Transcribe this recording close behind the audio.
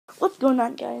What's going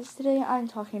on, guys? Today I'm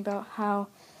talking about how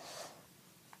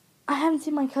I haven't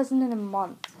seen my cousin in a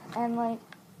month, and I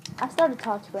started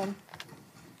talking to him,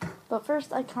 but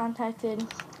first I contacted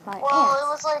my aunt. Well, it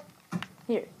was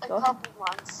Here, a go ahead. couple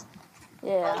months.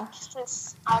 Yeah.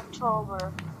 Since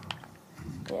October.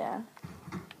 Yeah.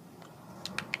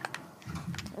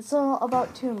 So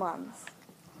about 2 months.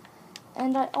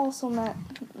 And I also met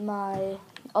my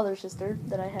other sister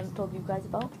that I haven't told you guys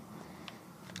about.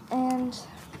 And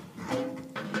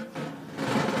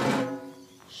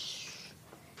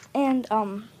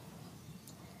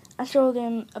I showed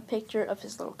him a picture of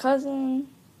his little cousin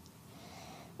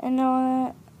and all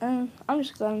that. And I'm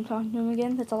just glad I'm talking to him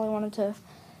again. That's all I wanted to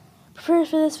prepare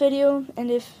for this video.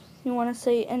 And if you want to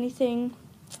say anything,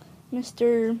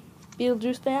 Mr.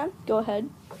 Beetlejuice fan, go ahead.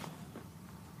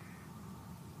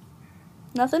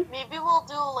 Nothing? Maybe we'll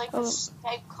do a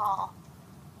Skype call,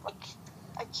 like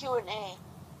a Q&A.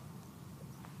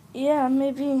 Yeah,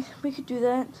 maybe we could do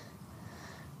that.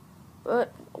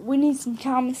 But we need some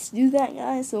comments to do that,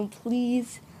 guys. So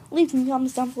please leave some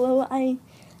comments down below. I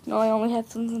know I only have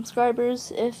some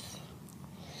subscribers. If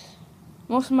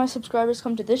most of my subscribers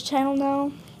come to this channel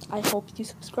now, I hope you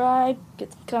subscribe.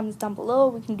 Get some comments down below.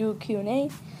 We can do a Q&A,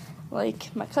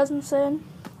 like my cousin said.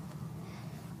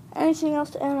 Anything else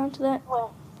to add on to that?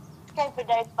 Well, Skype a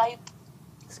Dive Bite.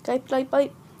 Skype Dive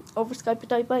Bite? Over Skype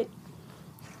Dive Bite?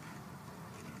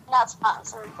 Not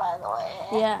sponsored, by the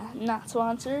way. Yeah, not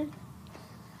sponsored.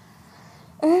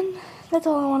 And that's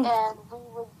all I wanted. And we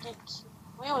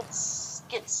would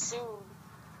get sued.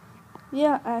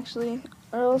 Yeah, actually.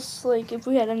 Or else, if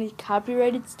we had any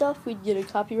copyrighted stuff, we'd get a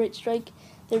copyright strike.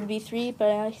 There would be 3,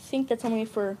 but I think that's only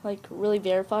for, really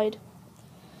verified.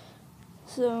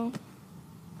 So,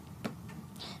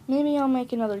 maybe I'll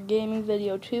make another gaming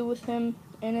video, too, with him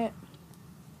in it.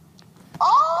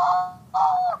 Oh!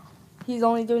 He's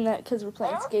only doing that because we're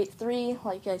playing Skate 3.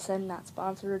 Like I said, not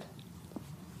sponsored.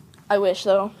 I wish,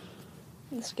 though.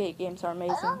 The Skate games are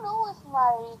amazing. I don't know if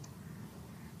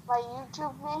my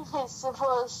YouTube name is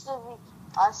supposed to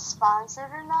be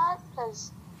sponsored or not,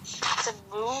 because it's a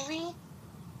movie,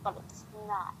 but it's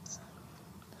not.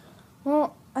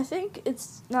 Well, I think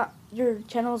it's not, your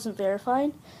channel isn't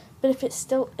verified, but if it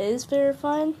still is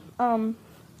verified,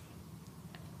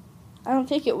 I don't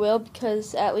think it will,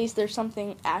 because at least there's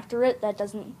something after it that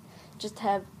doesn't just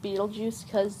have Beetlejuice,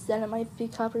 because then it might be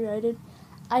copyrighted.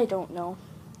 I don't know.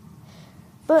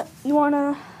 But you want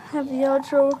to have the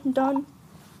outro done?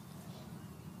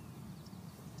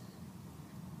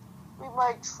 We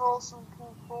might troll some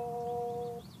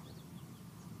people.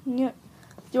 Yeah.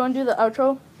 Do you want to do the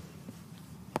outro?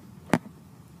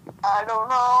 I don't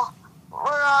know.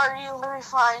 Where are you? Let me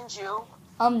find you.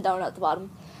 I'm down at the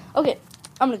bottom. Okay,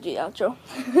 I'm going to do the outro.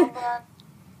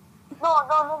 No.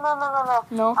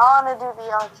 No? I want to do the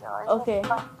outro. Okay.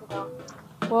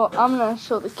 Well, I'm going to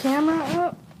show the camera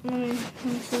up. Let me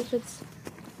see if it's...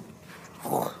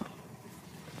 Oh,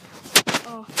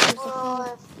 Well,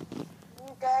 if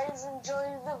you guys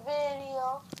enjoyed the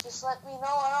video, just let me know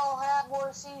and I'll have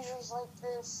more seizures like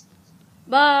this.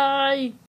 Bye!